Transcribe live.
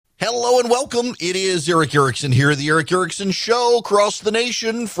Hello and welcome. It is Eric Erickson here, the Eric Erickson Show across the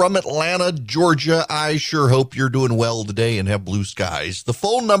nation from Atlanta, Georgia. I sure hope you're doing well today and have blue skies. The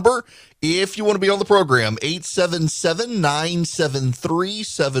phone number, if you want to be on the program,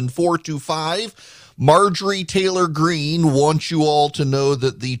 877-973-7425. Marjorie Taylor Greene wants you all to know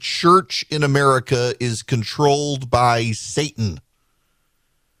that the church in America is controlled by Satan.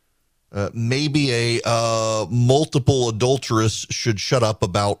 Maybe a multiple adulteress should shut up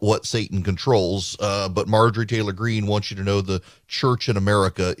about what Satan controls, but Marjorie Taylor Greene wants you to know the church in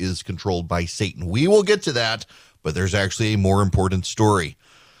America is controlled by Satan. We will get to that, but there's actually a more important story.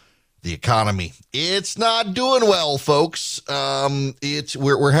 The economy. It's not doing well, folks.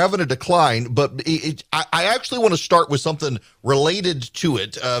 We're having a decline, but I actually want to start with something related to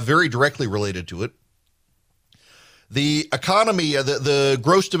it, very directly related to it. The economy, the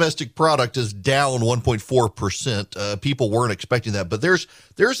gross domestic product is down 1.4%. People weren't expecting that, but there's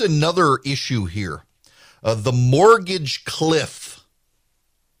another issue here. The mortgage cliff.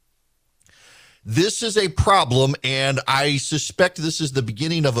 This is a problem, and I suspect this is the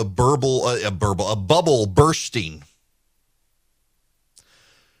beginning of a bubble bursting.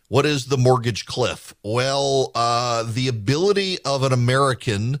 What is the mortgage cliff? Well, the ability of an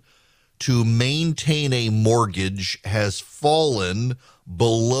American to maintain a mortgage has fallen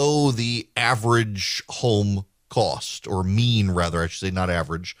below the average home cost, or mean, rather, I should say, not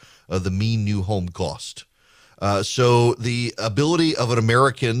average, the mean new home cost. So the ability of an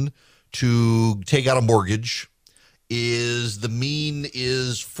American to take out a mortgage the mean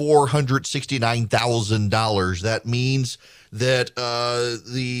is $469,000. That means that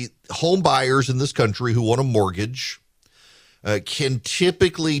the home buyers in this country who want a mortgage can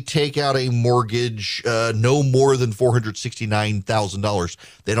typically take out a mortgage no more than $469,000.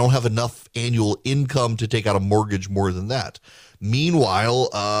 They don't have enough annual income to take out a mortgage more than that.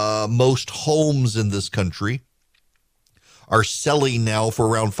 Meanwhile, most homes in this country are selling now for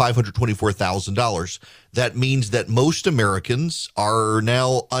around $524,000. That means that most Americans are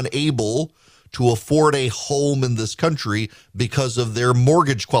now unable to afford a home in this country because of their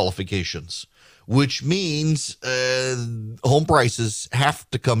mortgage qualifications, which means home prices have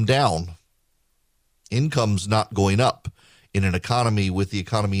to come down. Income's not going up in an economy with the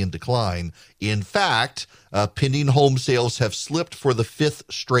economy in decline. In fact, pending home sales have slipped for the fifth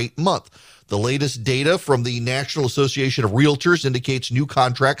straight month. The latest data from the National Association of Realtors indicates new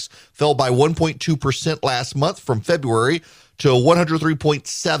contracts fell by 1.2% last month from February to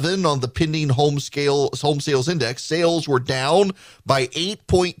 103.7 on the pending home sales index. Sales were down by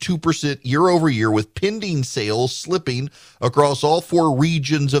 8.2% year over year, with pending sales slipping across all four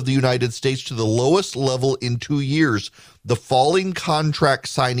regions of the United States to the lowest level in 2 years. The falling contract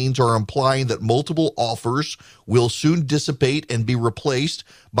signings are implying that multiple offers will soon dissipate and be replaced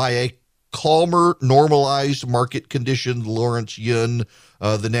by a calmer, normalized market condition, Lawrence Yun,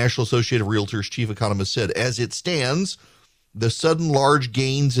 the National Association of Realtors chief economist, said. As it stands, the sudden large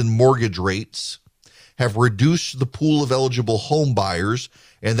gains in mortgage rates have reduced the pool of eligible home buyers,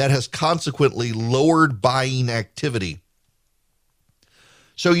 and that has consequently lowered buying activity.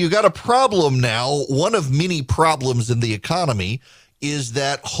 So you got a problem now. One of many problems in the economy is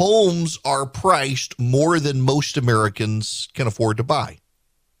that homes are priced more than most Americans can afford to buy.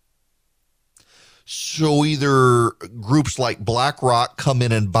 So either groups like BlackRock come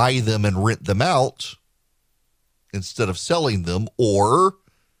in and buy them and rent them out instead of selling them, or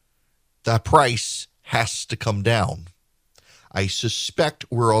the price has to come down. I suspect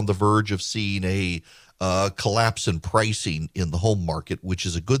we're on the verge of seeing a collapse in pricing in the home market, which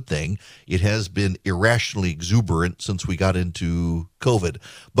is a good thing. It has been irrationally exuberant since we got into COVID.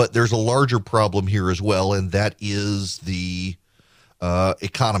 But there's a larger problem here as well, and that is the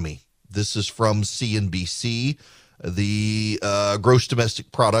economy. This is from CNBC. The gross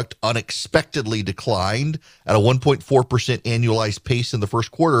domestic product unexpectedly declined at a 1.4% annualized pace in the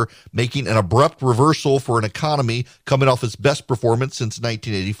first quarter, making an abrupt reversal for an economy coming off its best performance since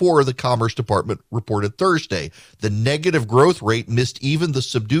 1984, the Commerce Department reported Thursday. The negative growth rate missed even the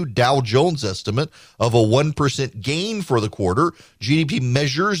subdued Dow Jones estimate of a 1% gain for the quarter. GDP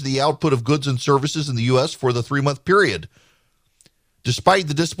measures the output of goods and services in the U.S. for the 3-month period. Despite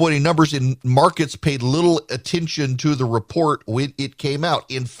the disappointing numbers, markets paid little attention to the report when it came out.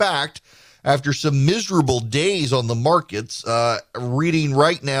 In fact, after some miserable days on the markets, reading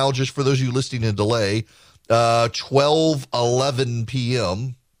right now, just for those of you listening in delay, 12:11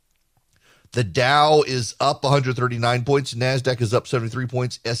 p.m., the Dow is up 139 points, NASDAQ is up 73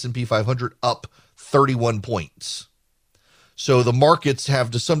 points, S&P 500 up 31 points. So the markets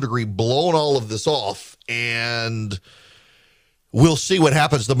have, to some degree, blown all of this off, and We'll see what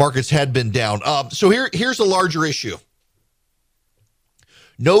happens. The markets had been down. So here's a larger issue.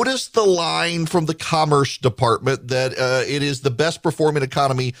 Notice the line from the Commerce Department that it is the best performing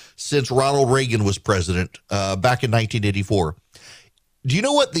economy since Ronald Reagan was president back in 1984. Do you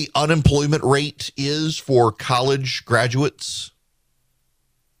know what the unemployment rate is for college graduates?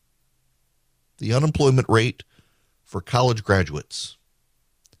 The unemployment rate for college graduates,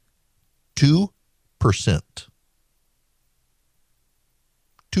 2%.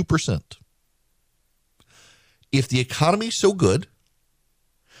 2%. If the economy's so good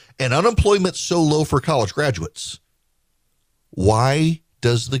and unemployment so low for college graduates, why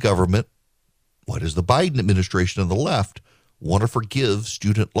does the government, why does the Biden administration on the left want to forgive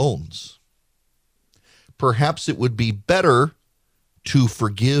student loans? Perhaps it would be better to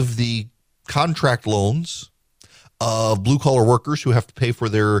forgive the contract loans of blue-collar workers who have to pay for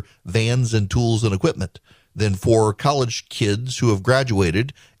their vans and tools and equipment than for college kids who have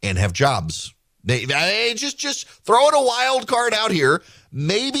graduated and have jobs. Just throwing a wild card out here.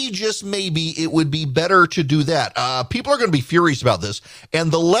 Maybe, just maybe, it would be better to do that. People are going to be furious about this,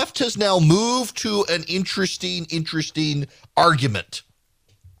 and the left has now moved to an interesting argument.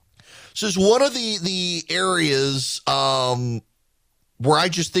 So it's one of the areas where I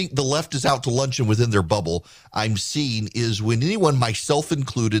just think the left is out to luncheon within their bubble. I'm seeing is when anyone, myself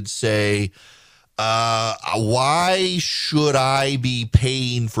included, say, why should I be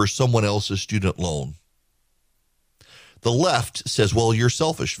paying for someone else's student loan? The left says, well, you're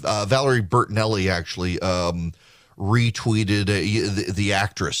selfish. Valerie Bertinelli actually retweeted the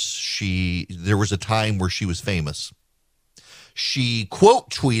actress. There was a time where she was famous. She quote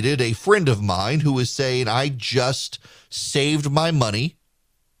tweeted a friend of mine who was saying, I just saved my money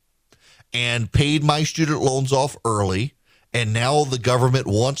and paid my student loans off early, and now the government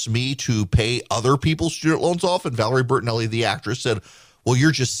wants me to pay other people's student loans off. And Valerie Bertinelli, the actress, said, well,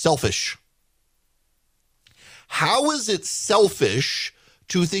 you're just selfish. How is it selfish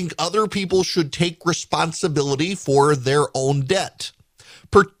to think other people should take responsibility for their own debt,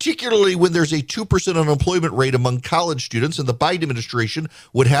 particularly when there's a 2% unemployment rate among college students, and the Biden administration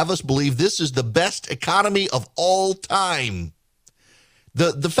would have us believe this is the best economy of all time?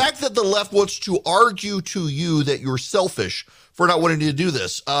 The fact that the left wants to argue to you that you're selfish for not wanting to do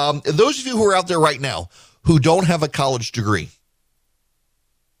this, those of you who are out there right now who don't have a college degree,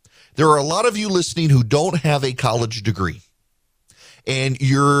 there are a lot of you listening who don't have a college degree, and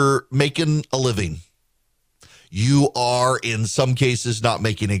you're making a living. You are, in some cases, not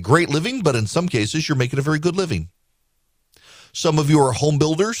making a great living, but in some cases, you're making a very good living. Some of you are home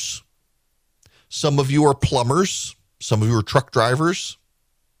builders. Some of you are plumbers. Some of you are truck drivers.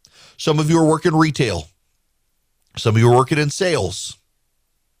 Some of you are working retail. Some of you are working in sales.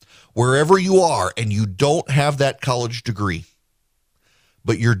 Wherever you are and you don't have that college degree,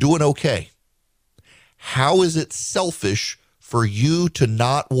 but you're doing okay, how is it selfish for you to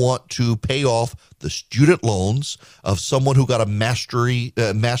not want to pay off the student loans of someone who got a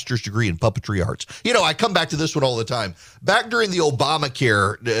master's degree in puppetry arts? You know, I come back to this one all the time. Back during the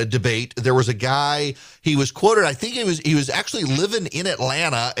Obamacare debate, there was a guy, he was quoted, I think he was actually living in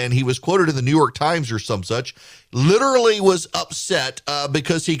Atlanta, and he was quoted in the New York Times or some such, literally was upset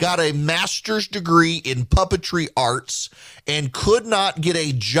because he got a master's degree in puppetry arts and could not get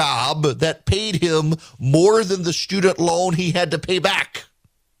a job that paid him more than the student loan he had to pay back.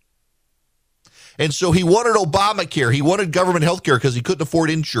 And so he wanted Obamacare. He wanted government health care because he couldn't afford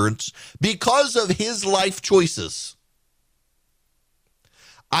insurance because of his life choices.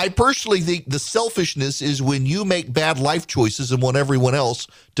 I personally think the selfishness is when you make bad life choices and want everyone else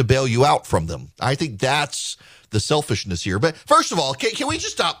to bail you out from them. I think that's the selfishness here. But first of all, can we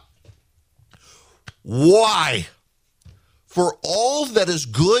just stop? Why? For all that is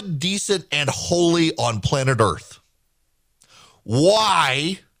good, decent, and holy on planet Earth,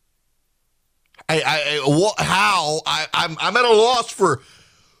 why? I'm at a loss for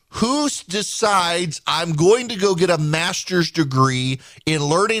who decides I'm going to go get a master's degree in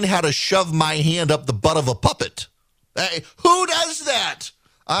learning how to shove my hand up the butt of a puppet. Who does that?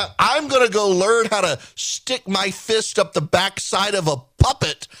 I'm going to go learn how to stick my fist up the backside of a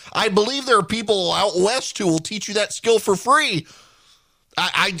puppet. I believe there are people out west who will teach you that skill for free.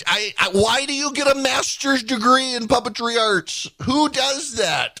 Why do you get a master's degree in puppetry arts? Who does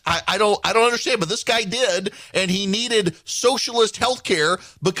that? I don't understand, but this guy did, and he needed socialist health care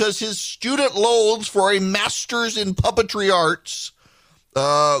because his student loans for a master's in puppetry arts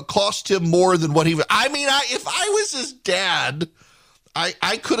cost him more than what he was. I mean, if I was his dad,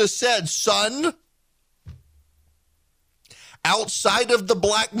 I could have said, son, outside of the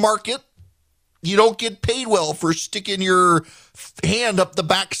black market, You don't get paid well for sticking your hand up the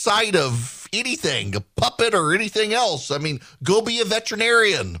backside of anything, a puppet or anything else. I mean, go be a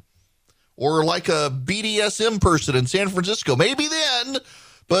veterinarian or like a BDSM person in San Francisco. Maybe then,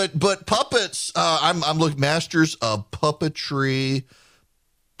 but puppets. I'm looking masters of puppetry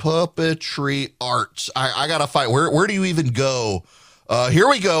arts. I gotta find where do you even go? Here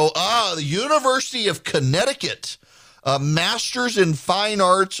we go. The University of Connecticut. Masters in Fine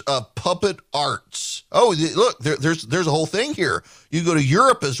Arts of Puppet Arts. Oh, look, there's a whole thing here. You go to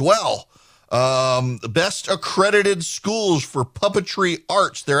Europe as well. Best accredited schools for puppetry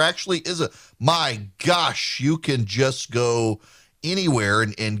arts. There actually is my gosh, you can just go anywhere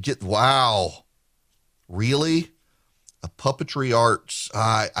and get, wow. Really? A puppetry arts.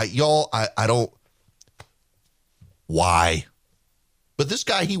 I don't, why? But this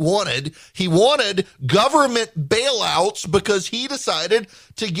guy, he wanted government bailouts because he decided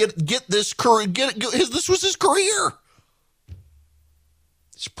to get this career. This was his career.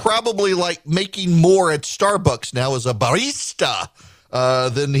 It's probably like making more at Starbucks now as a barista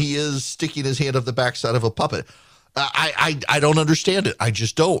than he is sticking his hand up the backside of a puppet. I don't understand it. I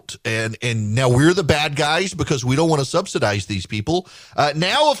just don't. And now we're the bad guys because we don't want to subsidize these people.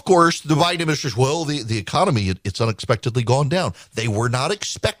 Now, of course, the Biden administration, well, the economy, it's unexpectedly gone down. They were not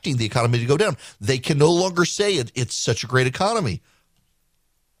expecting the economy to go down. They can no longer say it's such a great economy.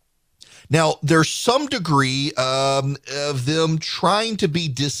 Now, there's some degree of them trying to be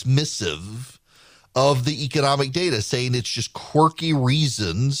dismissive of the economic data, saying it's just quirky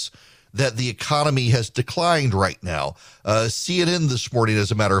reasons that the economy has declined right now. CNN this morning, as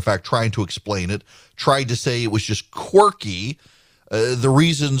a matter of fact, trying to explain it, tried to say it was just quirky, the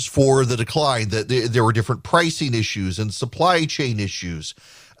reasons for the decline, that there were different pricing issues and supply chain issues.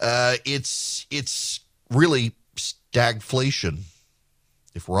 It's really stagflation,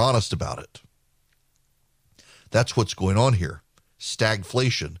 if we're honest about it. That's what's going on here,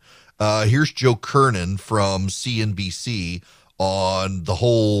 stagflation. Here's Joe Kernan from CNBC on the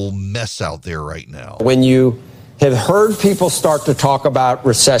whole mess out there right now. When you have heard people start to talk about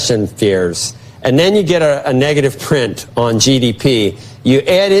recession fears, and then you get a negative print on GDP, you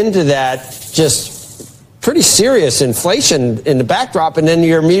add into that just pretty serious inflation in the backdrop, and then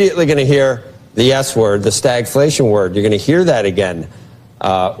you're immediately going to hear the S word, the stagflation word. You're going to hear that again,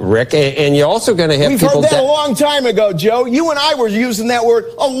 Rick, and you're also going to have people... We've heard that a long time ago, Joe. You and I were using that word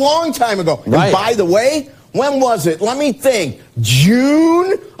a long time ago. Right. And by the way, when was it? Let me think.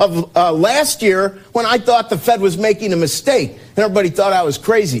 June of last year, when I thought the Fed was making a mistake. And everybody thought I was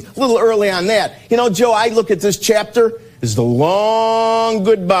crazy. A little early on that. You know, Joe, I look at this chapter as the long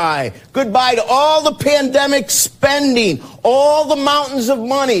goodbye. Goodbye to all the pandemic spending, all the mountains of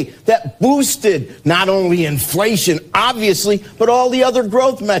money that boosted not only inflation, obviously, but all the other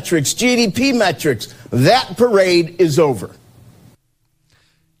growth metrics, GDP metrics. That parade is over.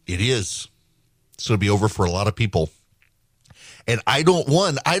 It is. It's going to be over for a lot of people. And I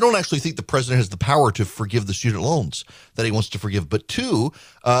don't actually think the president has the power to forgive the student loans that he wants to forgive. But two,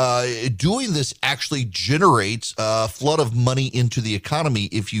 doing this actually generates a flood of money into the economy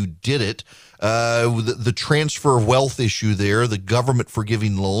if you did it. The transfer of wealth issue there, the government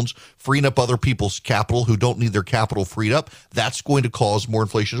forgiving loans, freeing up other people's capital who don't need their capital freed up, that's going to cause more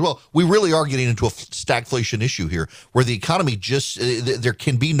inflation as well. We really are getting into a stagflation issue here where the economy just, there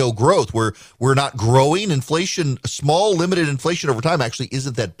can be no growth, where we're not growing. Inflation, small, limited inflation over time actually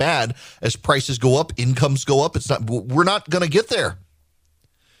isn't that bad. As prices go up, incomes go up. We're not going to get there.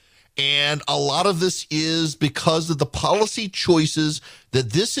 And a lot of this is because of the policy choices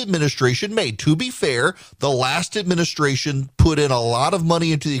that this administration made. To be fair, the last administration put in a lot of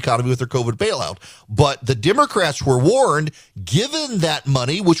money into the economy with their COVID bailout. But the Democrats were warned, given that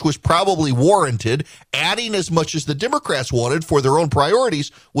money, which was probably warranted, adding as much as the Democrats wanted for their own priorities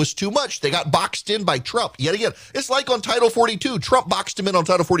was too much. They got boxed in by Trump. Yet again, it's like on Title 42. Trump boxed him in on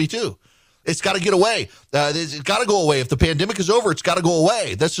Title 42. It's got to get away. It's got to go away. If the pandemic is over, it's got to go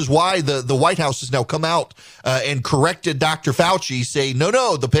away. This is why the White House has now come out and corrected Dr. Fauci, saying,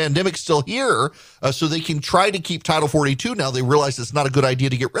 no, the pandemic's still here, so they can try to keep Title 42. Now they realize it's not a good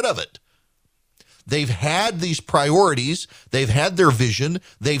idea to get rid of it. They've had these priorities. They've had their vision.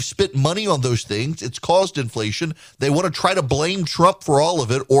 They've spent money on those things. It's caused inflation. They want to try to blame Trump for all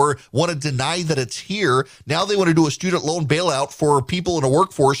of it or want to deny that it's here. Now they want to do a student loan bailout for people in a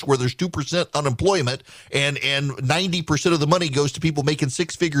workforce where there's 2% unemployment and 90% of the money goes to people making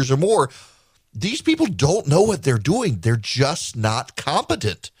six figures or more. These people don't know what they're doing. They're just not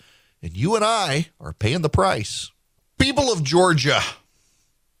competent. And you and I are paying the price. People of Georgia,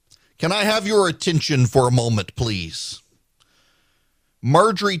 can I have your attention for a moment, please?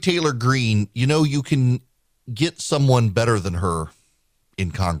 Marjorie Taylor Greene, you can get someone better than her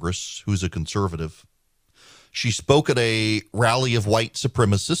in Congress who's a conservative. She spoke at a rally of white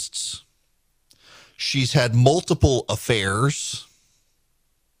supremacists. She's had multiple affairs.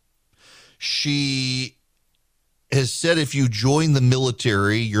 She has said if you join the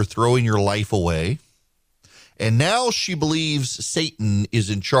military, you're throwing your life away. And now she believes Satan is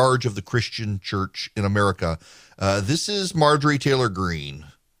in charge of the Christian church in America. This is Marjorie Taylor Greene.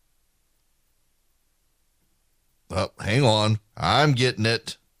 Oh, hang on. I'm getting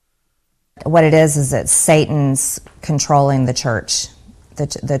it. What it is that Satan's controlling the church.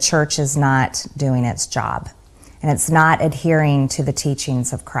 The church is not doing its job. And it's not adhering to the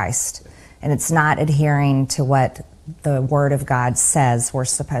teachings of Christ. And it's not adhering to what the Word of God says we're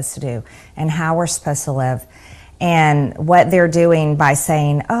supposed to do and how we're supposed to live. And what they're doing by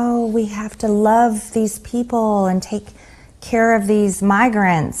saying, oh, we have to love these people and take care of these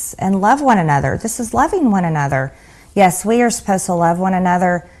migrants and love one another. This is loving one another. Yes, we are supposed to love one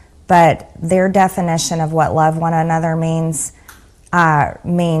another, but their definition of what love one another means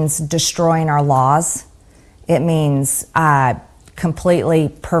destroying our laws. It means completely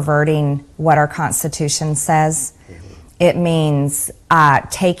perverting what our Constitution says. It means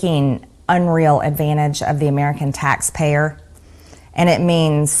taking unreal advantage of the American taxpayer. And it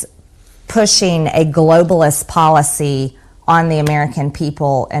means pushing a globalist policy on the American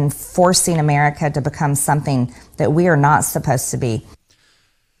people and forcing America to become something that we are not supposed to be.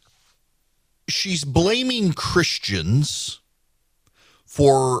 She's blaming Christians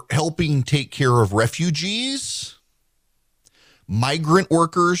for helping take care of refugees, migrant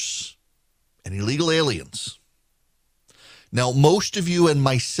workers, and illegal aliens. Now, most of you and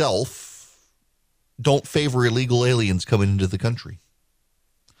myself don't favor illegal aliens coming into the country.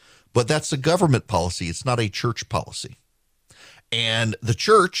 But that's a government policy. It's not a church policy. And the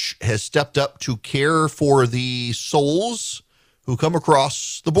church has stepped up to care for the souls who come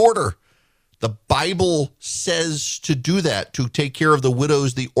across the border. The Bible says to do that, to take care of the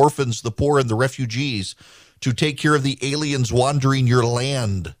widows, the orphans, the poor, and the refugees, to take care of the aliens wandering your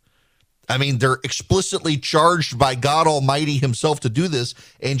land. I mean, they're explicitly charged by God Almighty himself to do this.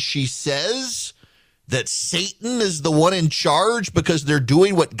 And she says that Satan is the one in charge because they're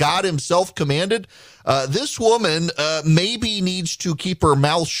doing what God himself commanded. This woman maybe needs to keep her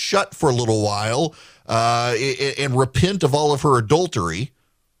mouth shut for a little while and repent of all of her adultery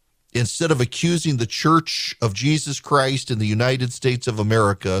instead of accusing the Church of Jesus Christ in the United States of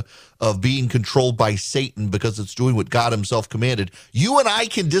America of being controlled by Satan because it's doing what God himself commanded. You and I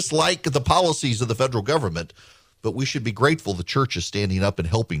can dislike the policies of the federal government, but we should be grateful the church is standing up and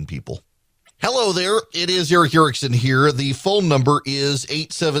helping people. Hello there, it is Eric Erickson here. The phone number is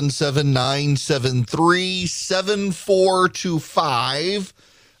 877-973-7425.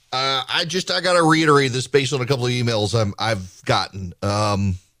 I got to reiterate this based on a couple of emails I've gotten.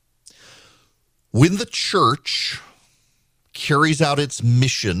 When the church carries out its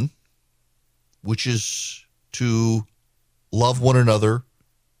mission, which is to love one another,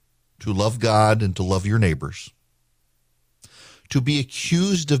 to love God, and to love your neighbors, to be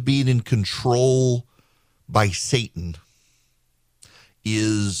accused of being in control by Satan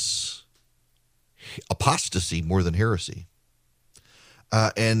is apostasy more than heresy.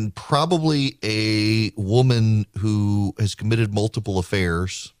 And probably a woman who has committed multiple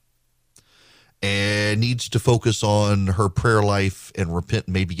affairs and needs to focus on her prayer life and repent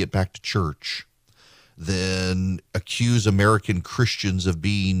and maybe get back to church, then accuse American Christians of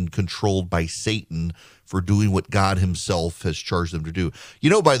being controlled by Satan for doing what God himself has charged them to do. You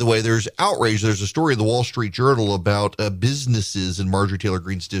know, by the way, there's outrage. There's a story in the Wall Street Journal about businesses in Marjorie Taylor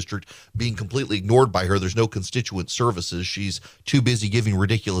Greene's district being completely ignored by her. There's no constituent services. She's too busy giving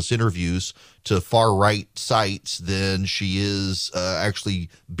ridiculous interviews to far-right sites than she is actually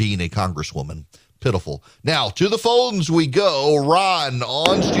being a congresswoman. Pitiful. Now, to the phones we go. Ron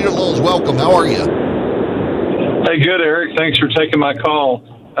on Student Loans. Welcome. How are you? Hey, good, Eric. Thanks for taking my call.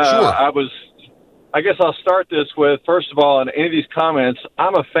 Sure. I guess I'll start this with, first of all, in any of these comments,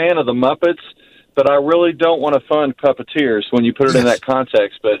 I'm a fan of the Muppets, but I really don't want to fund puppeteers when you put it in that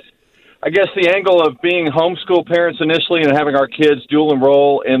context. But I guess the angle of being homeschool parents initially and having our kids dual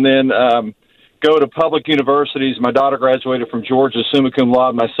enroll and then go to public universities. My daughter graduated from Georgia, summa cum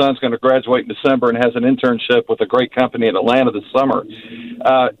laude. My son's going to graduate in December and has an internship with a great company in Atlanta this summer.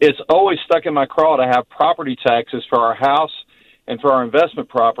 It's always stuck in my craw to have property taxes for our house and for our investment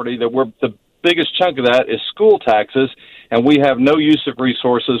property. The biggest chunk of that is school taxes, and we have no use of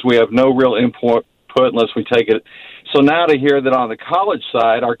resources. We have no real input unless we take it. So now to hear that on the college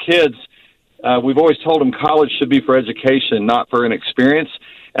side, our kids We've always told them college should be for education, not for an experience.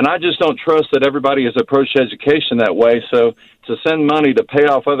 And I just don't trust that everybody has approached education that way. So to send money to pay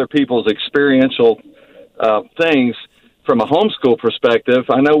off other people's experiential things from a homeschool perspective,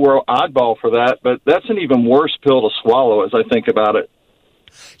 I know we're oddball for that, but that's an even worse pill to swallow as I think about it.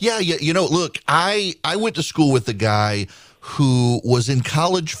 Yeah. Look, I went to school with a guy who was in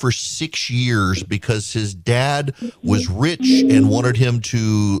college for 6 years because his dad was rich and wanted him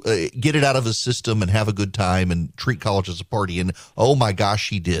to get it out of his system and have a good time and treat college as a party. And oh my gosh,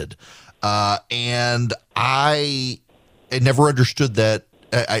 he did. And I never understood that.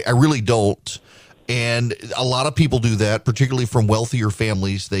 I really don't. And a lot of people do that, particularly from wealthier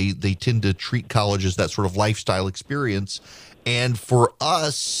families. They tend to treat college as that sort of lifestyle experience. And for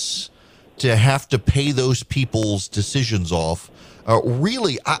us to have to pay those people's decisions off,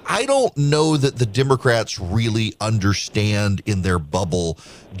 really, I don't know that the Democrats really understand in their bubble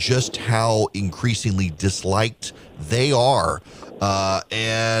just how increasingly disliked they are.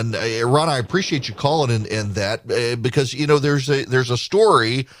 And Ron, I appreciate you calling in that because, there's a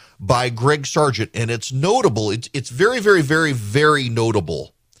story by Greg Sargent, and it's notable. It's very, very, very, very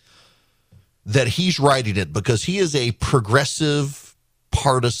notable that he's writing it because he is a progressive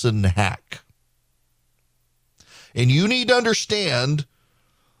partisan hack. And you need to understand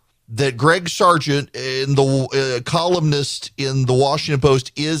that Greg Sargent, in the columnist in the Washington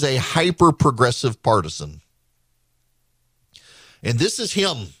Post, is a hyper-progressive partisan. And this is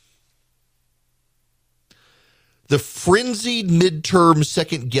him. The frenzied midterm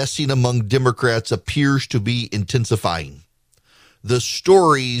second-guessing among Democrats appears to be intensifying. The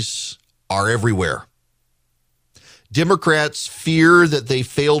stories are everywhere. Democrats fear that they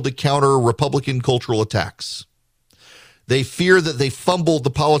failed to counter Republican cultural attacks. They fear that they fumbled the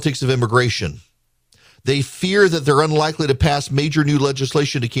politics of immigration. They fear that they're unlikely to pass major new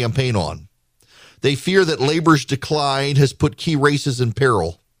legislation to campaign on. They fear that labor's decline has put key races in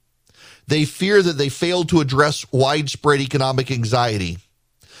peril. They fear that they failed to address widespread economic anxiety.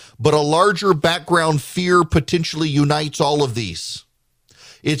 But a larger background fear potentially unites all of these.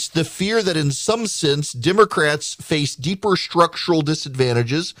 It's the fear that in some sense, Democrats face deeper structural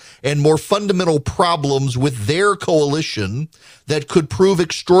disadvantages and more fundamental problems with their coalition that could prove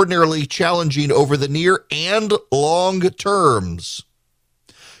extraordinarily challenging over the near and long terms.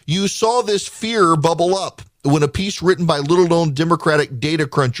 You saw this fear bubble up when a piece written by little-known Democratic data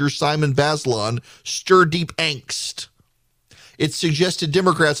cruncher Simon Bazelon stirred deep angst. It suggested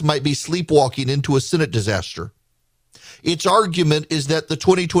Democrats might be sleepwalking into a Senate disaster. Its argument is that the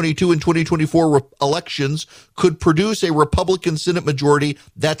 2022 and 2024 elections could produce a Republican Senate majority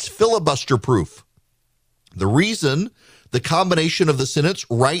that's filibuster-proof. The reason, the combination of the Senate's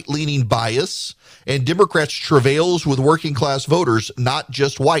right-leaning bias and Democrats' travails with working-class voters, not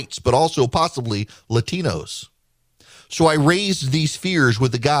just whites, but also possibly Latinos. So I raised these fears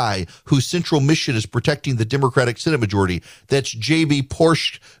with the guy whose central mission is protecting the Democratic Senate majority. That's J.B.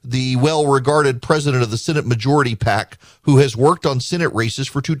 Porsche, the well-regarded president of the Senate Majority PAC, who has worked on Senate races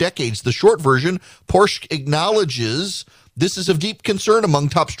for 2 decades. The short version, Porsche acknowledges this is of deep concern among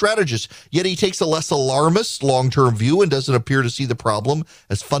top strategists, yet he takes a less alarmist long-term view and doesn't appear to see the problem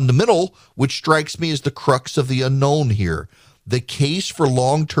as fundamental, which strikes me as the crux of the unknown here. The case for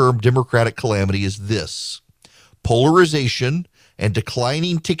long-term Democratic calamity is this. Polarization and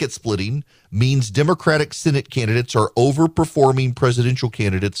declining ticket splitting means Democratic Senate candidates are overperforming presidential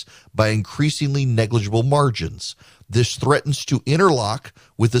candidates by increasingly negligible margins. This threatens to interlock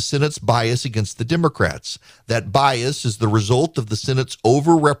with the Senate's bias against the Democrats. That bias is the result of the Senate's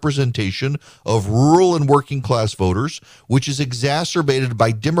overrepresentation of rural and working class voters, which is exacerbated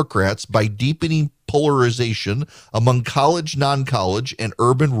by Democrats by deepening polarization among college, non-college, and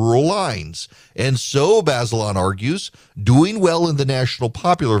urban-rural lines. And so, Bazelon argues, doing well in the national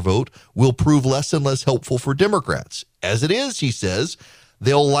popular vote will prove less and less helpful for Democrats. As it is, he says,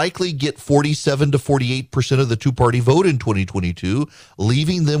 they'll likely get 47 to 48% of the two-party vote in 2022,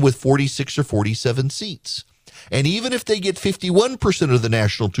 leaving them with 46 or 47 seats. And even if they get 51% of the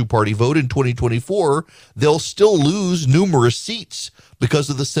national two-party vote in 2024, they'll still lose numerous seats because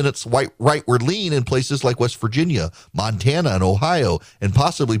of the Senate's rightward lean in places like West Virginia, Montana, and Ohio, and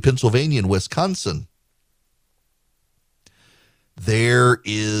possibly Pennsylvania and Wisconsin. There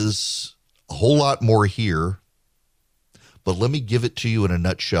is a whole lot more here, but let me give it to you in a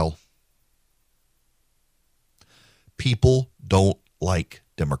nutshell. People don't like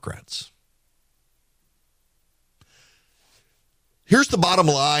Democrats. Here's the bottom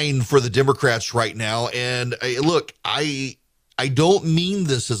line for the Democrats right now. And look, I don't mean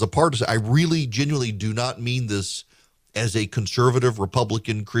this as a partisan. I really genuinely do not mean this as a conservative,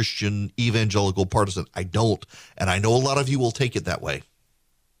 Republican, Christian, evangelical partisan. I don't. And I know a lot of you will take it that way.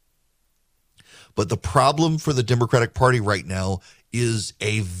 But the problem for the Democratic Party right now is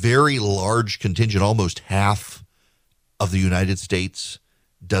a very large contingent, almost half of the United States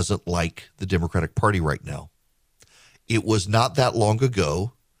doesn't like the Democratic Party right now. It was not that long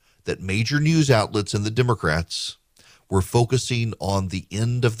ago that major news outlets and the Democrats were focusing on the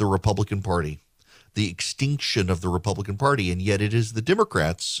end of the Republican Party, the extinction of the Republican Party, and yet it is the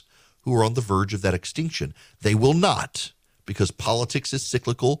Democrats who are on the verge of that extinction. They will not, because politics is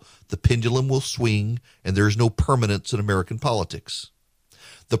cyclical, the pendulum will swing, and there is no permanence in American politics.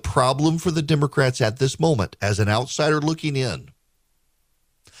 The problem for the Democrats at this moment, as an outsider looking in,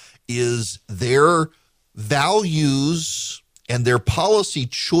 is their values and their policy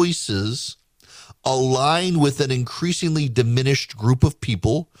choices align with an increasingly diminished group of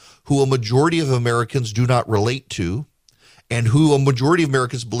people who a majority of Americans do not relate to, and who a majority of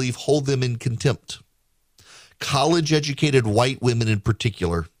Americans believe hold them in contempt. College-educated white women in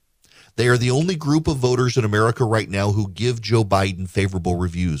particular. They are the only group of voters in America right now who give Joe Biden favorable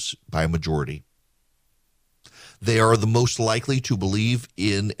reviews by a majority. They are the most likely to believe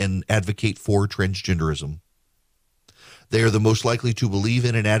in and advocate for transgenderism. They are the most likely to believe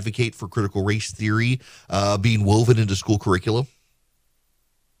in and advocate for critical race theory being woven into school curricula.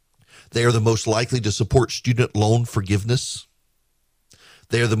 They are the most likely to support student loan forgiveness.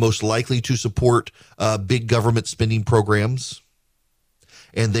 They are the most likely to support big government spending programs.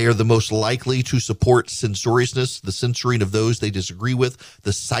 And they are the most likely to support censoriousness, the censoring of those they disagree with,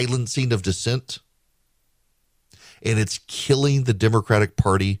 the silencing of dissent. And it's killing the Democratic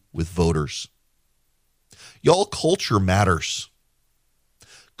Party with voters. Y'all, culture matters.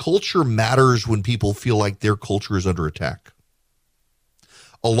 Culture matters when people feel like their culture is under attack.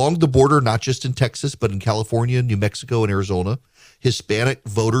 Along the border, not just in Texas, but in California, New Mexico, and Arizona, Hispanic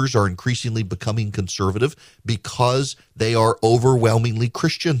voters are increasingly becoming conservative because they are overwhelmingly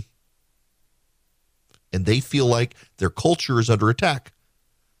Christian. And they feel like their culture is under attack.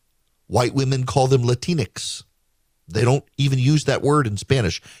 White women call them Latinx. They don't even use that word in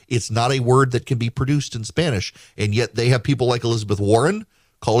Spanish. It's not a word that can be produced in Spanish. And yet they have people like Elizabeth Warren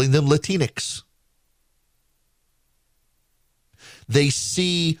calling them Latinx. They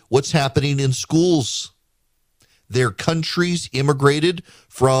see what's happening in schools. Their countries immigrated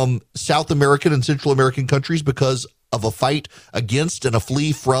from South American and Central American countries because of a fight against and a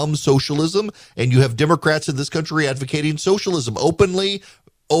flee from socialism. And you have Democrats in this country advocating socialism,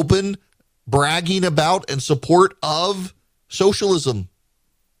 open, bragging about and support of socialism.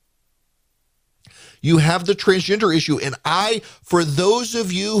 You have the transgender issue. And for those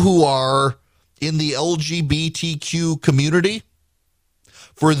of you who are in the LGBTQ community,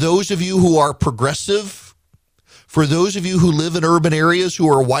 for those of you who are progressive, for those of you who live in urban areas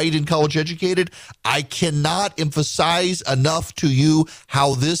who are white and college educated, I cannot emphasize enough to you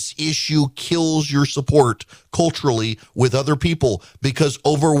how this issue kills your support culturally with other people, because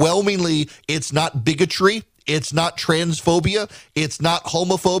overwhelmingly it's not bigotry, it's not transphobia, it's not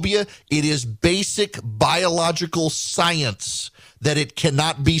homophobia, it is basic biological science that it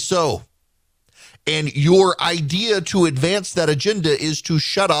cannot be so. And your idea to advance that agenda is to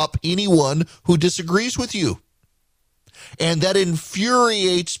shut up anyone who disagrees with you. And that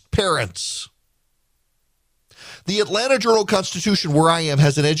infuriates parents. The Atlanta Journal-Constitution, where I am,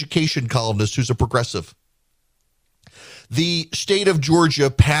 has an education columnist who's a progressive. The state of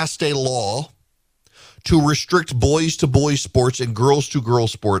Georgia passed a law to restrict boys-to-boys sports and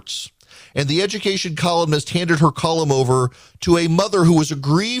girls-to-girls sports. And the education columnist handed her column over to a mother who was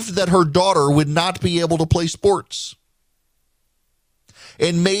aggrieved that her daughter would not be able to play sports,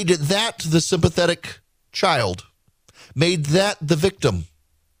 and made that the sympathetic child, made that the victim,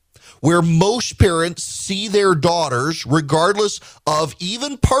 where most parents see their daughters, regardless of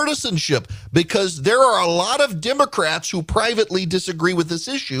even partisanship, because there are a lot of Democrats who privately disagree with this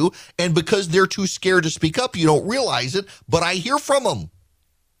issue, and because they're too scared to speak up, you don't realize it, but I hear from them.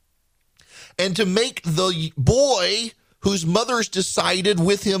 And to make the boy whose mother's decided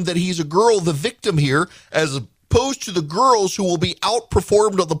with him that he's a girl the victim here, as opposed to the girls who will be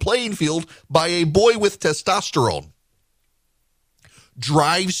outperformed on the playing field by a boy with testosterone,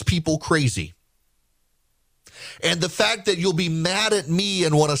 drives people crazy. And the fact that you'll be mad at me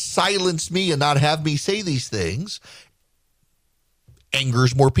and want to silence me and not have me say these things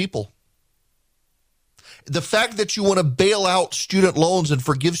angers more people. The fact that you want to bail out student loans and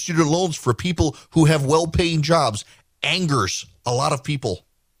forgive student loans for people who have well-paying jobs angers a lot of people.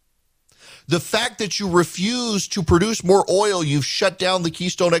 The fact that you refuse to produce more oil, you've shut down the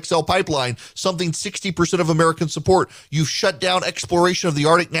Keystone XL pipeline, something 60% of Americans support. You've shut down exploration of the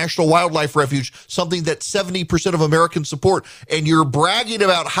Arctic National Wildlife Refuge, something that 70% of Americans support. And you're bragging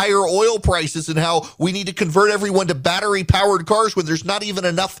about higher oil prices and how we need to convert everyone to battery-powered cars when there's not even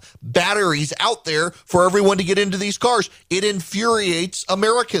enough batteries out there for everyone to get into these cars. It infuriates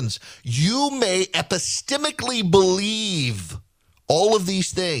Americans. You may epistemically believe all of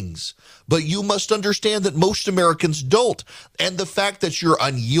these things, but you must understand that most Americans don't. And the fact that you're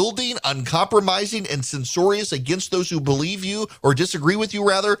unyielding, uncompromising, and censorious against those who believe you or disagree with you,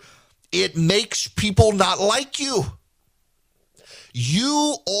 rather, it makes people not like you.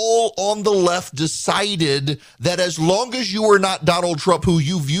 You all on the left decided that as long as you were not Donald Trump, who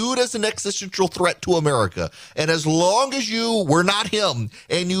you viewed as an existential threat to America, and as long as you were not him,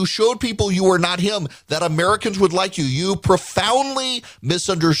 and you showed people you were not him, that Americans would like you. You profoundly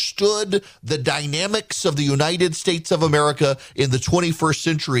misunderstood the dynamics of the United States of America in the 21st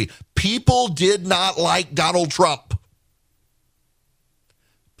century. People did not like Donald Trump,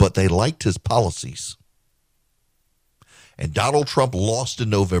 but they liked his policies. And Donald Trump lost in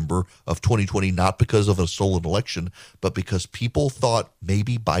November of 2020, not because of a stolen election, but because people thought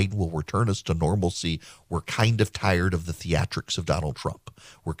maybe Biden will return us to normalcy. We're kind of tired of the theatrics of Donald Trump.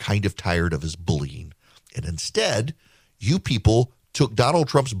 We're kind of tired of his bullying. And instead, you people took Donald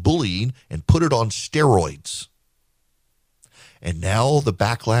Trump's bullying and put it on steroids. And now the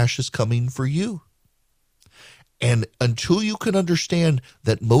backlash is coming for you. And until you can understand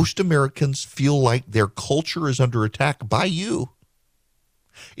that most Americans feel like their culture is under attack by you,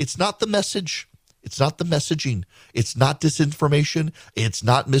 it's not the message. It's not the messaging. It's not disinformation. It's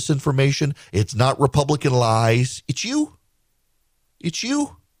not misinformation. It's not Republican lies. It's you. It's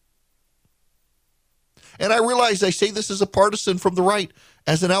you. And I realize I say this as a partisan from the right,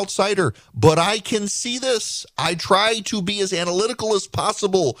 as an outsider, but I can see this. I try to be as analytical as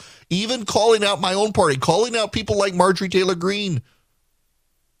possible, even calling out my own party, calling out people like Marjorie Taylor Greene.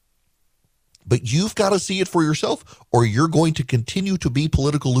 But you've got to see it for yourself, or you're going to continue to be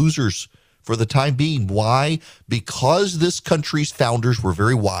political losers for the time being. Why? Because this country's founders were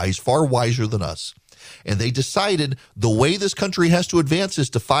very wise, far wiser than us. And they decided the way this country has to advance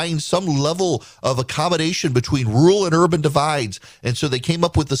is to find some level of accommodation between rural and urban divides. And so they came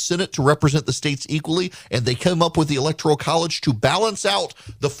up with the Senate to represent the states equally, and they came up with the Electoral College to balance out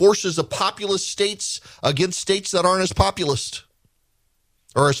the forces of populous states against states that aren't as populist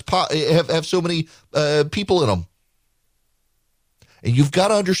or have so many people in them. And you've got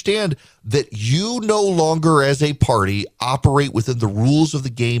to understand that you no longer, as a party, operate within the rules of the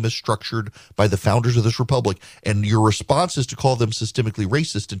game as structured by the founders of this republic. And your response is to call them systemically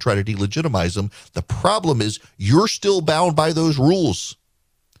racist and try to delegitimize them. The problem is you're still bound by those rules.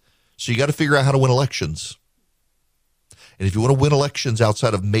 So you got to figure out how to win elections. And if you want to win elections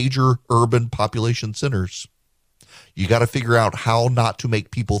outside of major urban population centers, you got to figure out how not to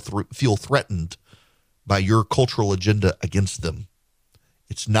make people feel threatened by your cultural agenda against them.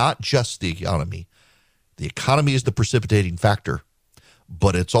 It's not just the economy. The economy is the precipitating factor,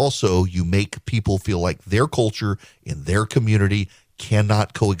 but it's also you make people feel like their culture in their community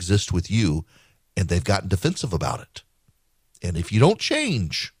cannot coexist with you, and they've gotten defensive about it. And if you don't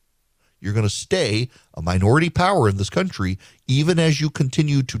change, you're going to stay a minority power in this country, even as you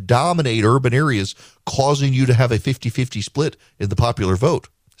continue to dominate urban areas, causing you to have a 50-50 split in the popular vote.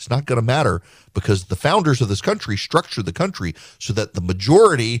 It's not going to matter because the founders of this country structured the country so that the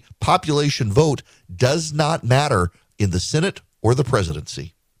majority population vote does not matter in the Senate or the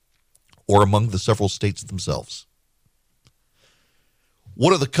presidency or among the several states themselves.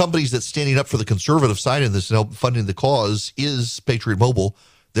 One of the companies that's standing up for the conservative side in this and help funding the cause is Patriot Mobile.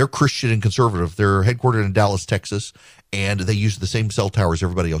 They're Christian and conservative. They're headquartered in Dallas, Texas, and they use the same cell towers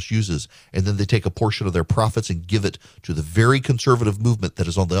everybody else uses. And then they take a portion of their profits and give it to the very conservative movement that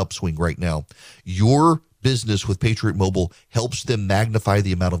is on the upswing right now. Your business with Patriot Mobile helps them magnify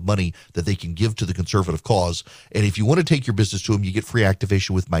the amount of money that they can give to the conservative cause. And if you want to take your business to them, you get free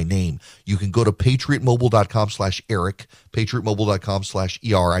activation with my name. You can go to patriotmobile.com/Eric,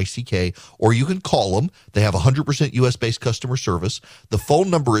 patriotmobile.com/ERICK, or you can call them. They have 100% U.S.-based customer service. The phone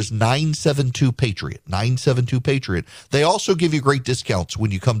number is 972-PATRIOT, 972-PATRIOT. They also give you great discounts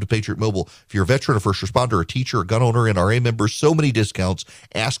when you come to Patriot Mobile. If you're a veteran, a first responder, a teacher, a gun owner, NRA member, so many discounts.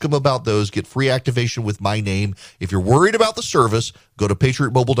 Ask them about those. Get free activation with my name. If you're worried about the service, go to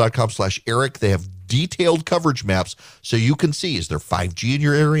patriotmobile.com/Eric. They have detailed coverage maps so you can see, is there 5G in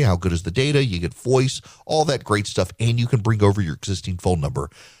your area? How good is the data? You get voice, all that great stuff, and you can bring over your existing phone number.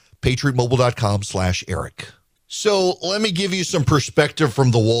 patriotmobile.com/Eric. So let me give you some perspective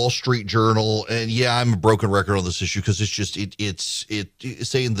from the Wall Street Journal. And yeah, I'm a broken record on this issue because it's just it's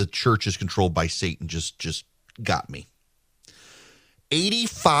saying the church is controlled by Satan just got me.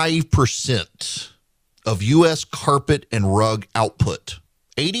 85% of U.S. carpet and rug output.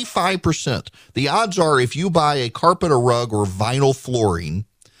 85%. The odds are if you buy a carpet, a rug, or vinyl flooring,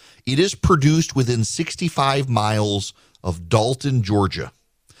 it is produced within 65 miles of Dalton, Georgia.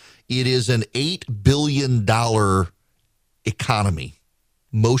 It is an $8 billion economy,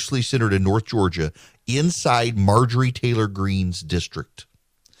 mostly centered in North Georgia, inside Marjorie Taylor Greene's district.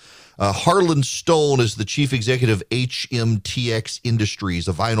 Harlan Stone is the chief executive of HMTX Industries,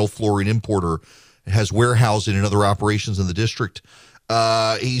 a vinyl flooring importer. It has warehousing and other operations in the district.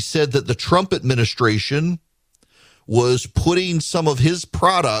 He said that the Trump administration was putting some of his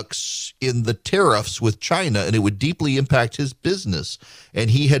products in the tariffs with China, and it would deeply impact his business. And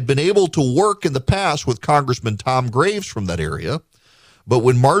he had been able to work in the past with Congressman Tom Graves from that area. But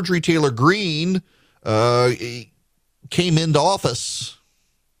when Marjorie Taylor Greene came into office,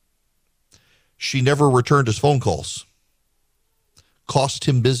 she never returned his phone calls, cost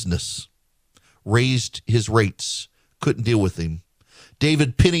him business, raised his rates, couldn't deal with him.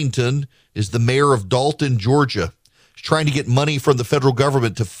 David Pennington is the mayor of Dalton, Georgia. He's trying to get money from the federal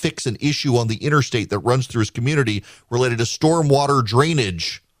government to fix an issue on the interstate that runs through his community related to stormwater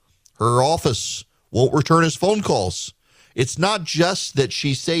drainage. Her office won't return his phone calls. It's not just that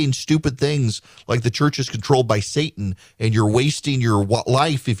she's saying stupid things like the church is controlled by Satan and you're wasting your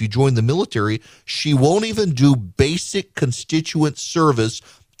life if you join the military. She won't even do basic constituent service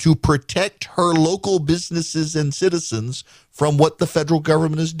to protect her local businesses and citizens from what the federal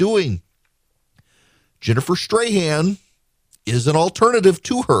government is doing. Jennifer Strahan is an alternative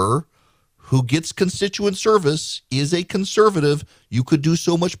to her who gets constituent service, is a conservative. You could do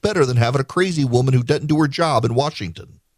so much better than having a crazy woman who doesn't do her job in Washington.